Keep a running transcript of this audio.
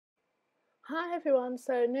Hi everyone,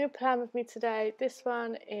 so new plan with me today. This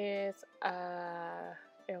one is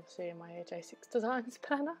obviously in my AJ6 Designs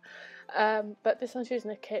planner, but this one's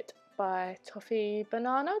using a kit by Toffee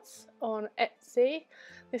Bananas on Etsy.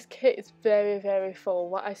 This kit is very full,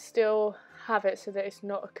 but I still have it so that it's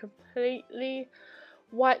not a completely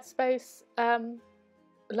white space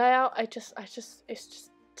layout. it's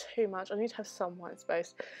just too much. I need to have some white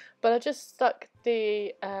space, but I just stuck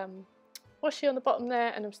the washi on the bottom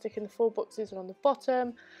there, and I'm sticking the full boxes on the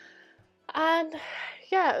bottom. And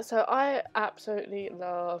yeah, so I absolutely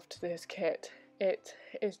loved this kit. It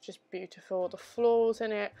is just beautiful, the florals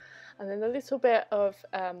in it, and then a little bit of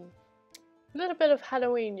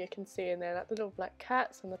Halloween you can see in there, like the little black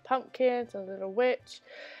cats and the pumpkins and the little witch.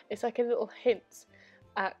 It's like a little hint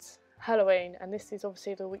at Halloween, and this is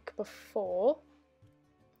obviously the week before.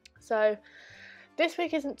 So this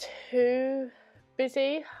week isn't too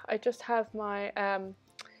busy. I just have my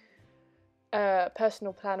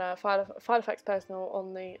personal planner, Filofax Personal,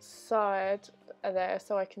 on the side there,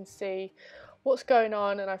 so I can see what's going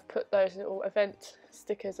on, and I've put those little event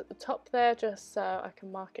stickers at the top there just so I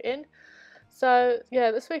can mark it in. So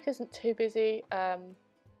yeah, this week isn't too busy.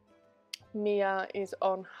 Mia is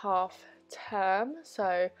on half term,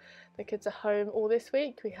 so the kids are home all this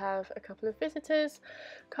week. We have a couple of visitors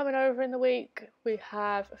coming over in the week. We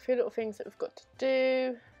have a few little things that we've got to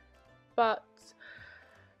do, but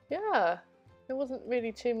yeah, there wasn't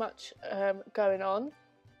really too much going on.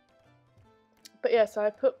 But yeah, so I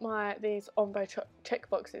put these ombre check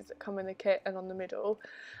boxes that come in the kit and on the middle,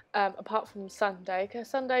 apart from Sunday, because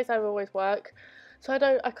Sundays I always work, so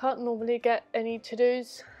I can't normally get any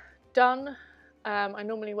to-dos done. I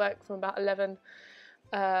normally work from about 11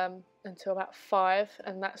 until about 5,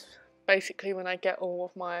 and that's basically when I get all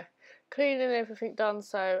of my cleaning and everything done,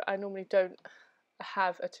 so I normally don't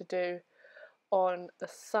have a to-do on the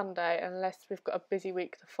Sunday unless we've got a busy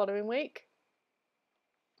week the following week.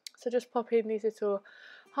 So just popping these little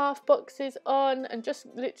half boxes on and just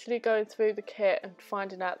literally going through the kit and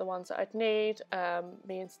finding out the ones that I'd need.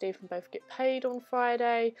 Me and Stephen both get paid on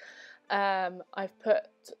Friday. I've put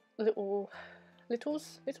littles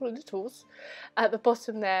at the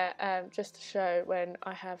bottom there, just to show when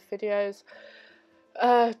I have videos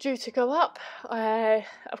due to go up.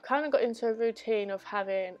 I've kind of got into a routine of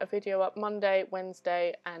having a video up Monday,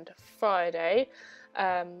 Wednesday and Friday,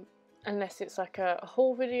 unless it's like a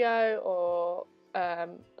haul video or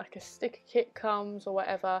like a sticker kit comes or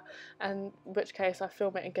whatever, and in which case I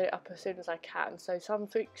film it and get it up as soon as I can. So some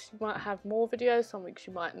weeks you might have more videos, some weeks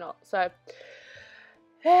you might not. So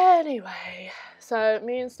anyway, so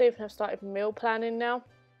me and Stephen have started meal planning now.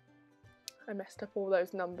 I messed up all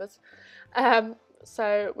those numbers.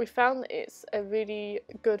 So we found that it's a really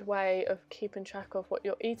good way of keeping track of what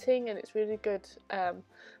you're eating, and it's really good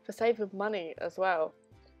for saving money as well.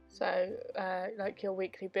 So like your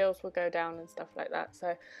weekly bills will go down and stuff like that.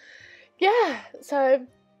 So yeah, so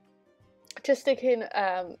just sticking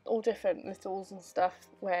all different littles and stuff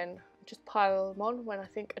when just pile them on when I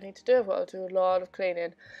think I need to do it. I'll do a lot of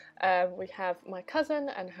cleaning. We have my cousin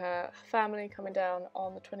and her family coming down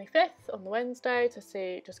on the 25th on the Wednesday to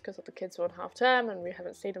see, just because the kids are on half term and we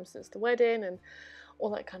haven't seen them since the wedding and all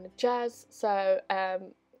that kind of jazz. So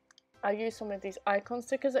I used some of these icon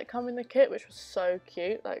stickers that come in the kit, which was so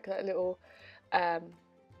cute, like that little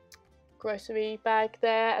grocery bag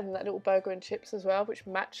there, and that little burger and chips as well, which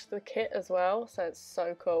match the kit as well, so it's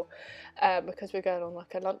so cool, because we're going on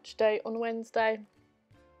like a lunch date on Wednesday.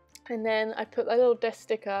 And then I put a little desk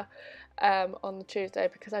sticker on the Tuesday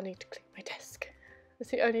because I need to clean my desk.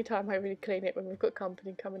 It's the only time I really clean it, when we've got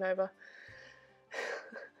company coming over.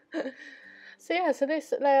 So yeah, so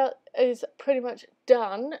this layout is pretty much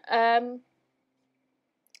done.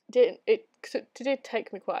 It did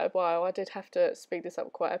take me quite a while. I did have to speed this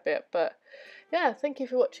up quite a bit, but yeah, thank you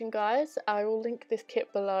for watching, guys. I will link this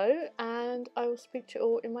kit below, and I will speak to you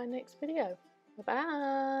all in my next video.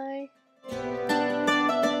 Bye bye.